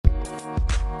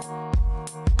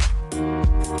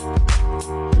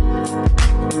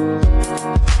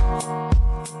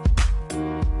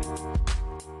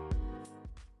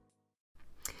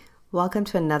Welcome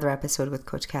to another episode with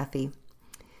Coach Kathy.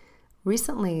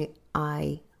 Recently,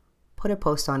 I put a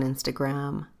post on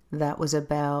Instagram that was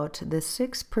about the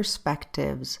 6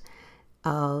 perspectives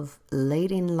of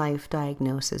late in life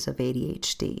diagnosis of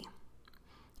ADHD.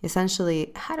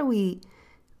 Essentially, how do we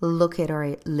look at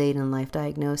our late in life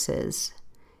diagnosis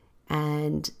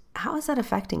and how is that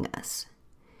affecting us?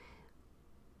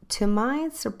 To my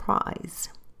surprise,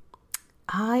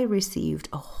 I received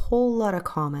a whole lot of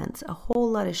comments, a whole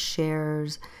lot of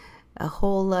shares, a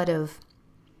whole lot of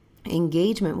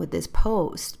engagement with this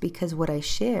post because what I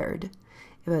shared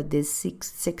about these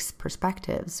six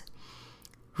perspectives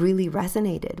really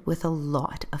resonated with a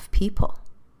lot of people.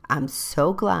 I'm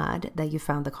so glad that you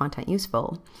found the content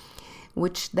useful,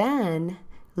 which then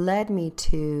led me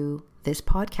to this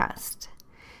podcast.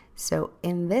 So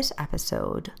in this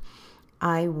episode,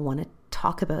 I want to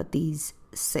talk about these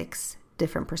 6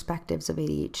 different perspectives of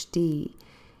ADHD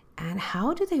and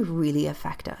how do they really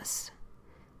affect us.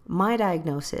 My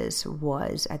diagnosis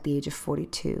was at the age of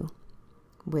 42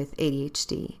 with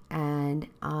ADHD, and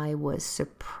I was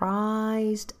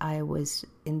surprised. I was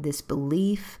in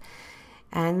disbelief,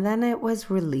 and then I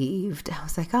was relieved. I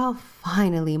was like, oh,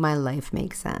 finally my life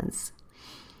makes sense.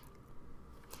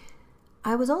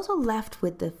 I was also left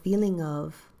with the feeling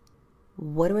of,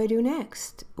 what do I do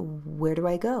next? Where do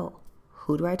I go?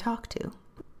 Who do I talk to?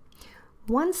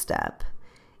 One step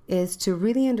is to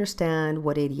really understand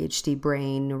what ADHD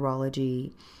brain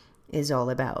neurology is all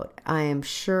about. I am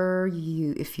sure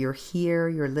if you're here,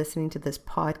 you're listening to this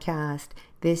podcast,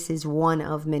 this is one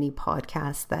of many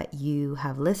podcasts that you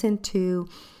have listened to.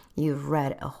 You've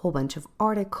read a whole bunch of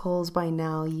articles by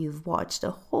now. You've watched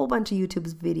a whole bunch of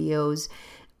YouTube videos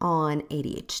on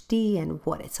ADHD and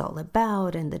what it's all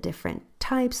about and the different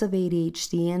types of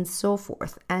ADHD and so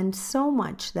forth, and so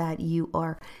much that you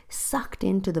are sucked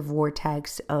into the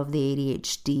vortex of the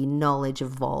ADHD knowledge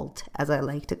vault, as I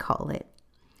like to call it.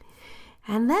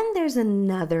 And then there's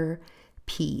another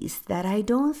piece that I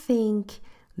don't think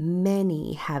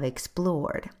many have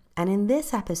explored. And in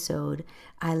this episode,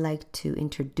 I like to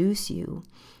introduce you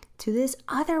to this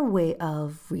other way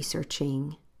of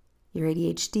researching your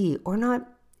ADHD, or not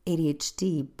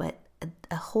ADHD, but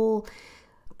a whole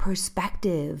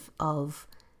perspective of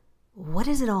what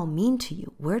does it all mean to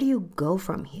you? Where do you go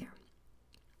from here?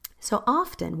 So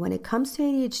often when it comes to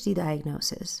ADHD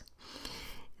diagnosis,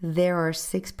 there are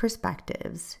 6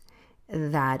 perspectives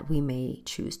that we may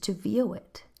choose to view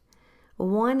it.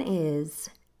 One is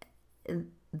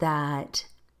that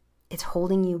it's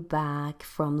holding you back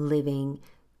from living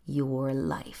your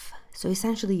life. So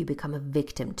essentially you become a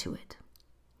victim to it.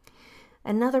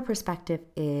 Another perspective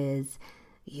is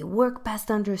you work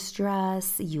best under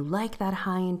stress, you like that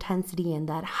high intensity and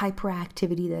that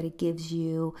hyperactivity that it gives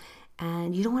you,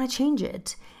 and you don't want to change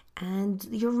it, and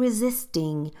you're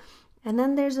resisting. And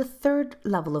then there's a third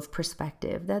level of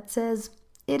perspective that says,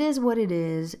 it is what it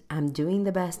is, I'm doing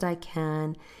the best I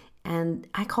can, and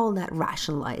I call that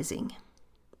rationalizing.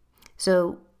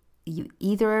 So you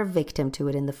either are a victim to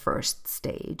it in the first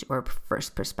stage or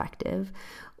first perspective,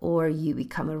 or you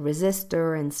become a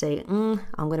resistor and say, I'm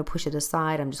going to push it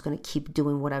aside. I'm just going to keep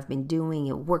doing what I've been doing.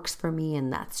 It works for me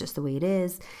and that's just the way it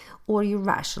is. Or you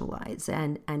rationalize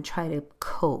and try to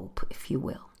cope, if you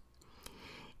will.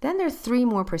 Then there are 3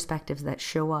 more perspectives that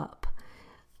show up.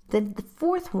 Then the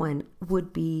fourth one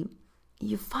would be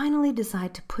you finally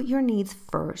decide to put your needs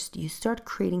first. You start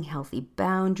creating healthy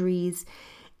boundaries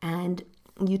and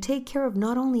you take care of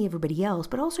not only everybody else,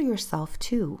 but also yourself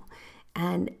too.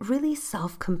 And really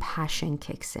self-compassion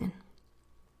kicks in.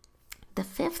 The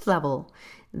 5th level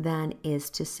then is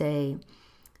to say,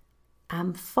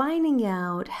 I'm finding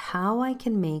out how I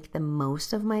can make the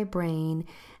most of my brain,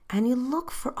 and you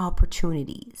look for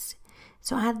opportunities.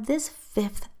 So at this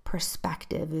 5th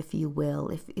perspective, if you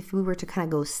will, if we were to kind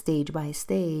of go stage by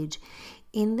stage,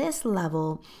 in this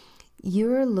level,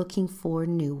 you're looking for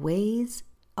new ways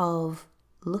of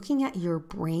looking at your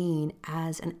brain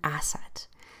as an asset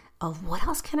of what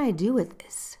else can I do with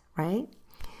this, right?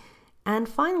 And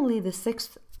finally, the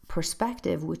 6th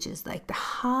perspective, which is like the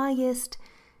highest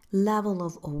level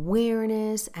of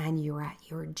awareness and you're at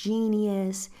your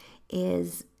genius,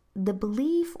 is the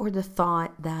belief or the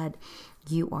thought that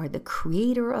you are the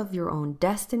creator of your own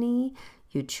destiny.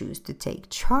 You choose to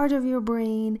take charge of your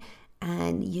brain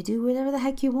and you do whatever the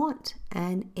heck you want.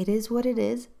 And it is what it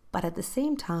is. But at the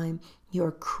same time,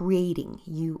 you're creating,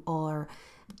 you are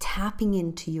tapping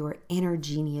into your inner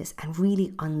genius and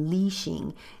really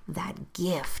unleashing that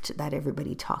gift that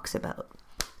everybody talks about.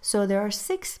 So there are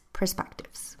 6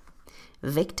 perspectives: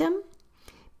 victim,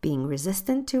 being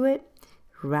resistant to it,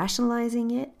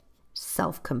 rationalizing it,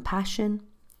 self-compassion,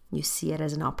 you see it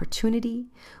as an opportunity,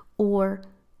 or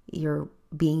you're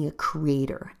being a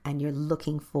creator and you're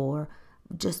looking for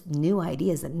just new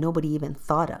ideas that nobody even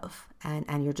thought of,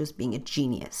 and you're just being a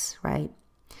genius, right?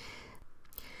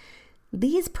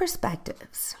 These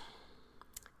perspectives,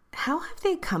 how have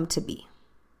they come to be,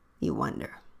 you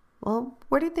wonder? Well,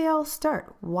 where did they all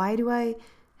start? Why do I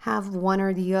have one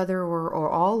or the other, or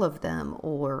all of them?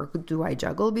 Or do I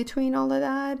juggle between all of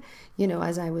that?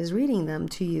 As I was reading them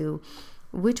to you,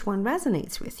 which one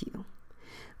resonates with you?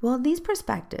 Well, these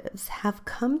perspectives have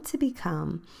come to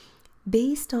become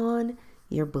based on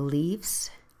your beliefs,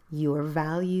 your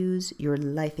values, your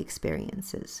life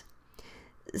experiences.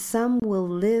 Some will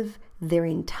live their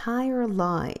entire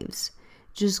lives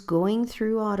just going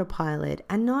through autopilot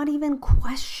and not even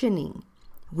questioning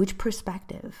which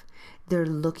perspective they're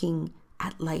looking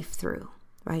at life through,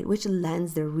 right? Which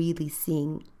lens they're really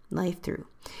seeing life through.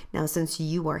 Now, since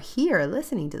you are here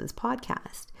listening to this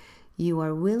podcast, you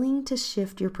are willing to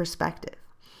shift your perspective.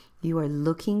 You are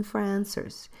looking for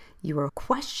answers. You are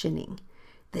questioning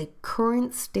the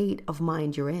current state of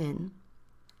mind you're in.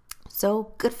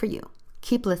 So good for you.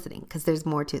 Keep listening, because there's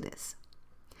more to this.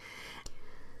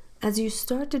 As you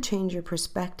start to change your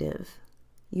perspective,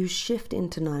 you shift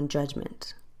into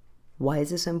non-judgment. Why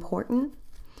is this important?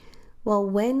 Well,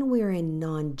 when we're in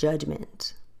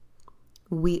non-judgment,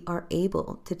 we are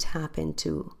able to tap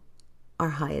into our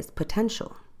highest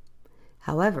potential.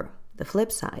 However, the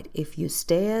flip side, if you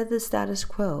stay at the status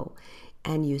quo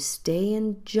and you stay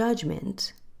in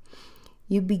judgment,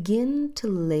 you begin to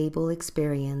label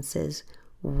experiences,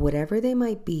 whatever they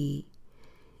might be,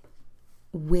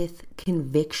 with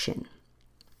conviction.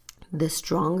 The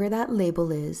stronger that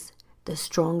label is, the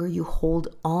stronger you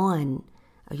hold on,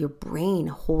 or your brain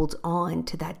holds on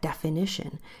to that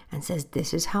definition and says,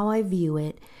 this is how I view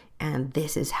it, and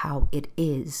this is how it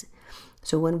is.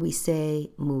 So when we say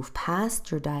move past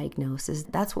your diagnosis,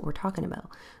 that's what we're talking about.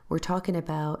 We're talking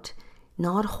about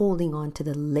not holding on to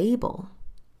the label,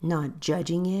 not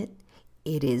judging it.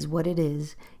 It is what it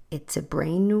is. It's a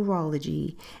brain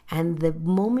neurology. And the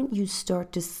moment you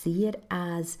start to see it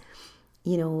as,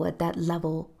 at that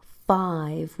level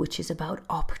 5, which is about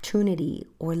opportunity,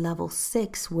 or level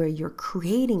 6, where you're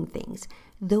creating things,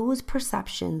 those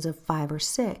perceptions of 5 or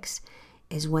 6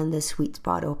 is when the sweet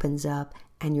spot opens up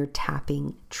and you're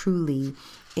tapping truly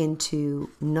into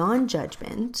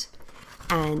non-judgment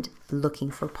and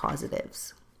looking for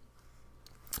positives.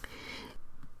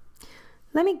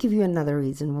 Let me give you another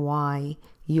reason why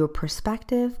your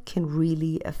perspective can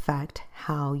really affect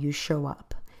how you show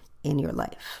up in your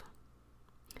life.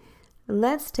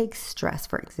 Let's take stress,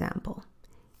 for example.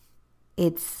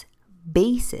 Its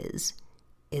basis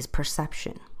is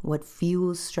perception. What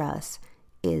fuels stress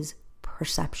is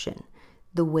perception.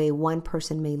 The way one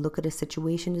person may look at a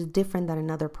situation is different than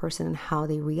another person, and how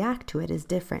they react to it is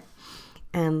different.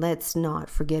 And let's not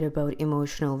forget about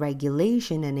emotional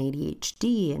regulation and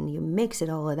ADHD, and you mix it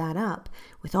all of that up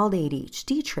with all the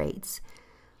ADHD traits.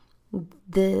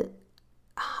 The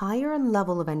higher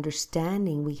level of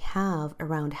understanding we have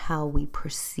around how we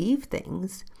perceive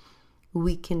things,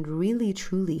 we can really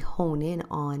truly hone in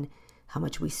on how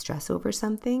much we stress over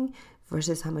something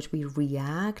versus how much we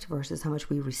react versus how much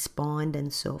we respond,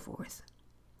 and so forth.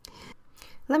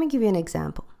 Let me give you an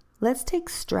example. Let's take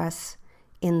stress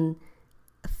in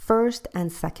first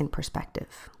and second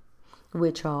perspective,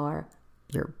 which are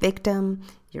you're victim,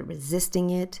 you're resisting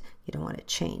it, you don't want to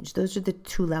change. Those are the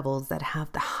two levels that have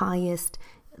the highest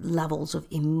levels of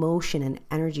emotion and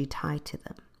energy tied to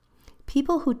them.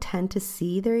 People who tend to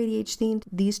see their ADHD in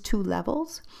these two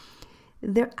levels,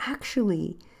 they're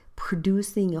actually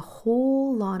producing a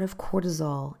whole lot of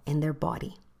cortisol in their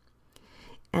body.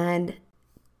 And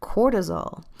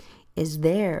cortisol is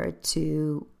there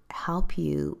to help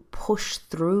you push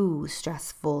through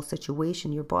stressful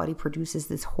situation. Your body produces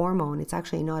this hormone. It's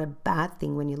actually not a bad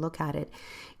thing when you look at it.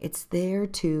 It's there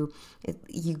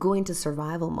you go into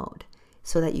survival mode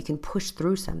so that you can push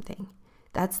through something.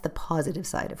 That's the positive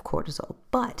side of cortisol.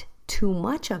 But too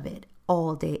much of it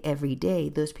all day, every day,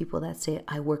 those people that say,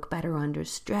 I work better under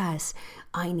stress,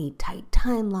 I need tight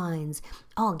timelines,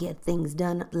 I'll get things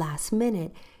done last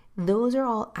minute. Those are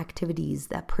all activities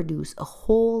that produce a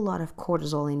whole lot of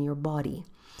cortisol in your body.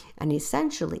 And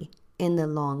essentially, in the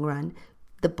long run,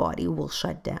 the body will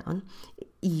shut down.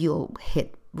 You'll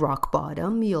hit rock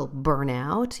bottom, you'll burn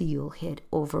out, you'll hit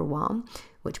overwhelm,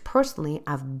 which personally,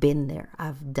 I've been there.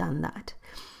 I've done that.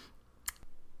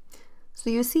 So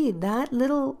you see, that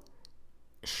little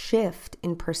shift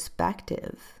in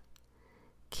perspective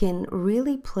can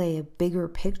really play a bigger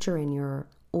picture in your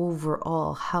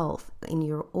overall health, in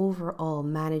your overall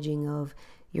managing of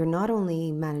you're not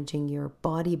only managing your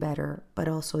body better, but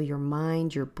also your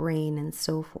mind, your brain, and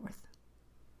so forth.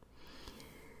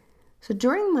 So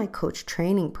during my coach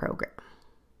training program,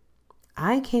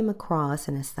 I came across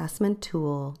an assessment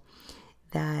tool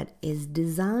that is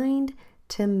designed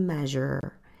to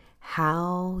measure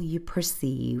how you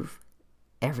perceive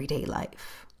everyday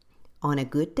life on a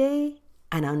good day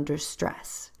and under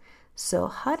stress. So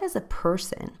how does a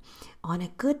person on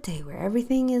a good day where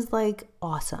everything is like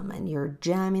awesome and you're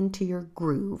jamming to your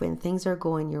groove and things are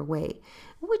going your way,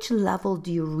 which level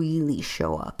do you really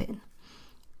show up in?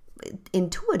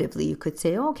 Intuitively, you could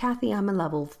say, oh, Kathy, I'm a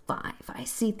level 5. I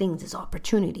see things as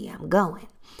opportunity. I'm going.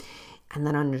 And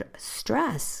then under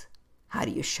stress, how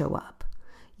do you show up?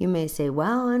 You may say,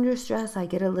 well, under stress, I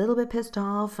get a little bit pissed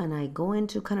off and I go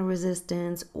into kind of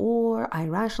resistance, or I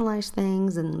rationalize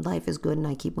things and life is good and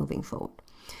I keep moving forward.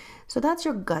 So that's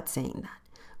your gut saying that.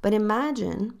 But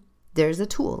imagine there's a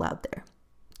tool out there,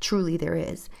 truly there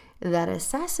is, that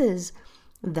assesses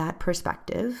that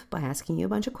perspective by asking you a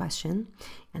bunch of questions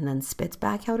and then spits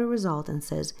back out a result and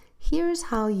says, here's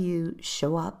how you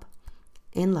show up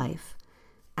in life,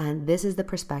 and this is the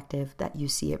perspective that you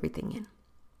see everything in.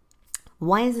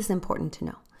 Why is this important to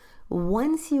know?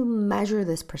 Once you measure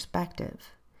this perspective,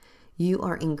 you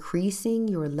are increasing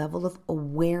your level of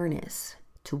awareness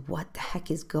to what the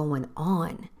heck is going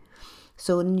on.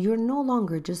 So you're no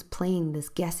longer just playing this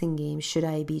guessing game. Should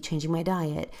I be changing my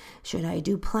diet? Should I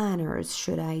do planners?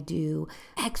 Should I do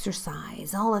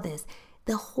exercise? All of this.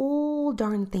 The whole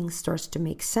darn thing starts to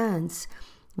make sense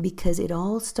because it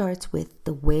all starts with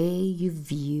the way you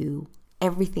view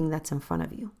everything that's in front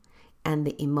of you and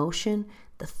the emotion,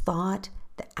 the thought,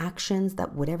 the actions,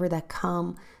 that whatever that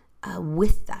come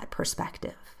with that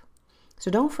perspective.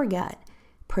 So don't forget,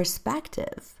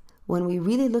 perspective, when we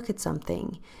really look at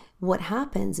something, what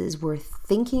happens is we're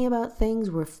thinking about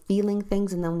things, we're feeling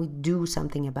things, and then we do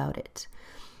something about it.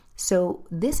 So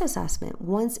this assessment,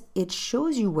 once it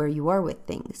shows you where you are with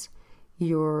things,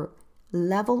 your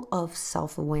level of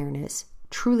self-awareness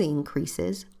truly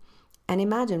increases. And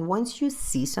imagine, once you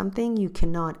see something, you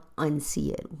cannot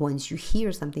unsee it. Once you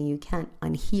hear something, you can't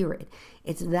unhear it.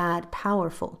 It's that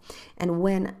powerful. And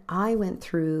when I went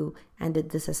through and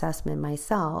did this assessment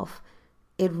myself,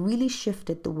 it really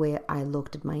shifted the way I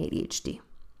looked at my ADHD.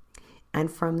 And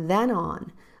from then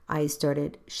on, I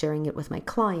started sharing it with my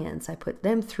clients. I put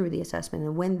them through the assessment.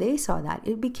 And when they saw that,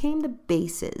 it became the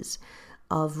basis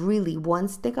of really,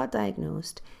 once they got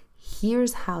diagnosed,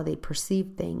 here's how they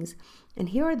perceive things. And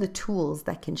here are the tools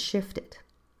that can shift it.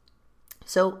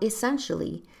 So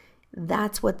essentially,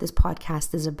 that's what this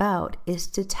podcast is about, is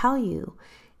to tell you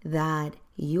that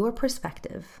your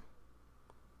perspective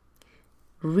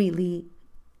really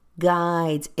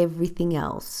guides everything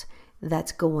else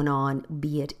that's going on,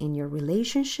 be it in your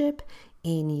relationship,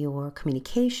 in your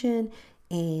communication,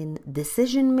 in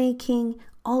decision making,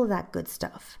 all of that good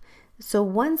stuff. So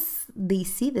once they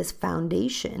see this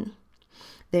foundation,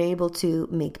 they're able to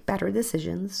make better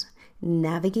decisions,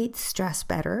 navigate stress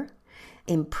better,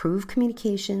 improve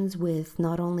communications with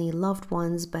not only loved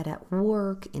ones, but at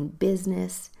work, in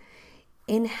business,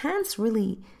 enhance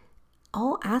really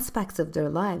all aspects of their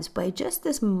lives by just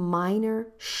this minor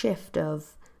shift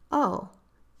of, oh,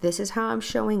 this is how I'm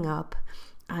showing up.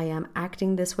 I am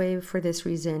acting this way for this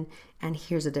reason, and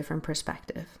here's a different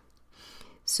perspective.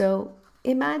 So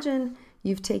imagine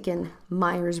you've taken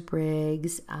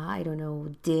Myers-Briggs,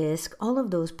 DISC, all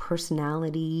of those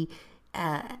personality,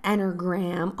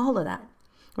 Enneagram, all of that,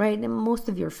 right? And most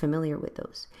of you are familiar with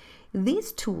those.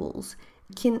 These tools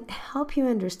can help you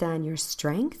understand your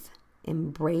strength,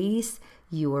 embrace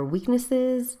your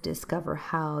weaknesses, discover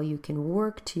how you can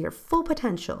work to your full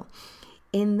potential.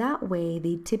 In that way,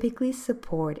 they typically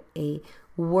support a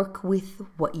work with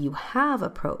what you have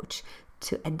approach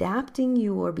to adapting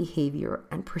your behavior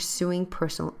and pursuing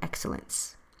personal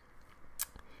excellence.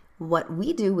 What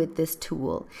we do with this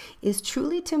tool is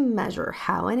truly to measure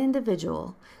how an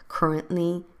individual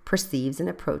currently perceives and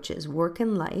approaches work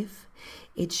and life.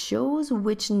 It shows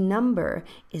which number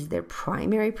is their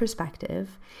primary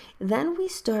perspective. Then we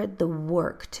start the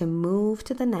work to move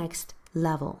to the next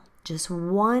level. Just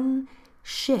one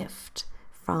shift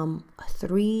from a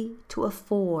 3 to a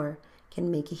 4 can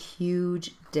make a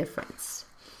huge difference.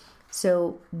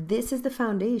 So this is the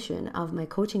foundation of my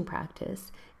coaching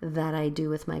practice that I do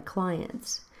with my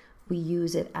clients. We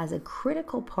use it as a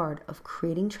critical part of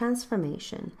creating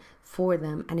transformation for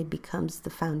them, and it becomes the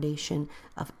foundation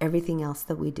of everything else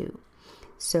that we do.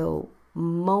 So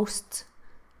most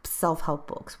self-help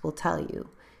books will tell you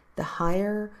the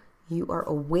higher you are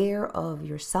aware of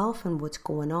yourself and what's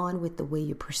going on with the way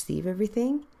you perceive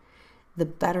everything, the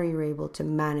better you're able to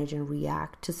manage and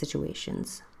react to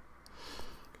situations.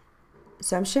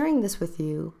 So I'm sharing this with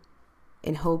you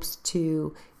in hopes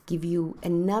to give you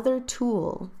another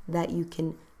tool that you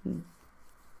can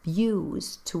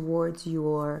use towards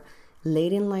your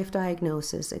late in life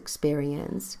diagnosis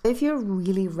experience. If you're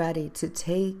really ready to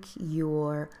take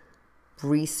your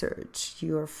research,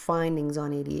 your findings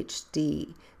on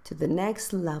ADHD to the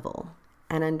next level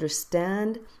and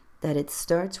understand that it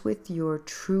starts with your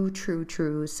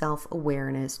true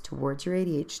self-awareness towards your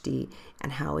ADHD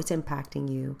and how it's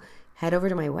impacting you, head over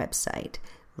to my website,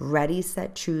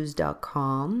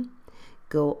 readysetchoose.com,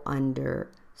 go under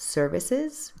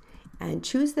services, and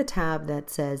choose the tab that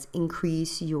says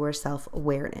increase your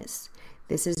self-awareness.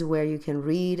 This is where you can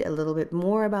read a little bit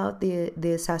more about the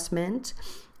assessment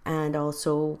and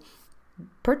also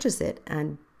purchase it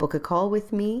and book a call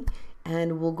with me,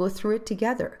 and we'll go through it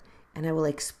together. And I will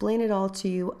explain it all to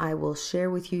you. I will share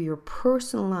with you your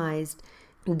personalized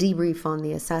debrief on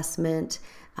the assessment,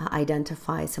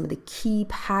 identify some of the key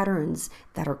patterns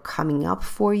that are coming up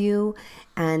for you,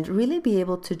 and really be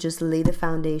able to just lay the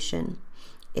foundation.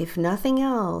 If nothing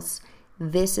else,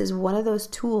 this is one of those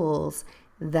tools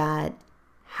that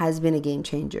has been a game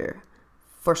changer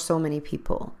for so many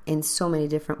people in so many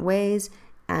different ways,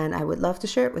 and I would love to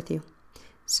share it with you.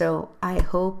 So I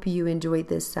hope you enjoyed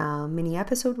this mini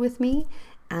episode with me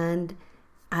and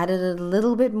added a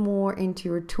little bit more into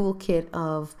your toolkit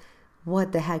of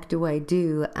what the heck do I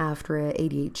do after an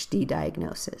ADHD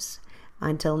diagnosis.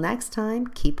 Until next time,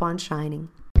 keep on shining.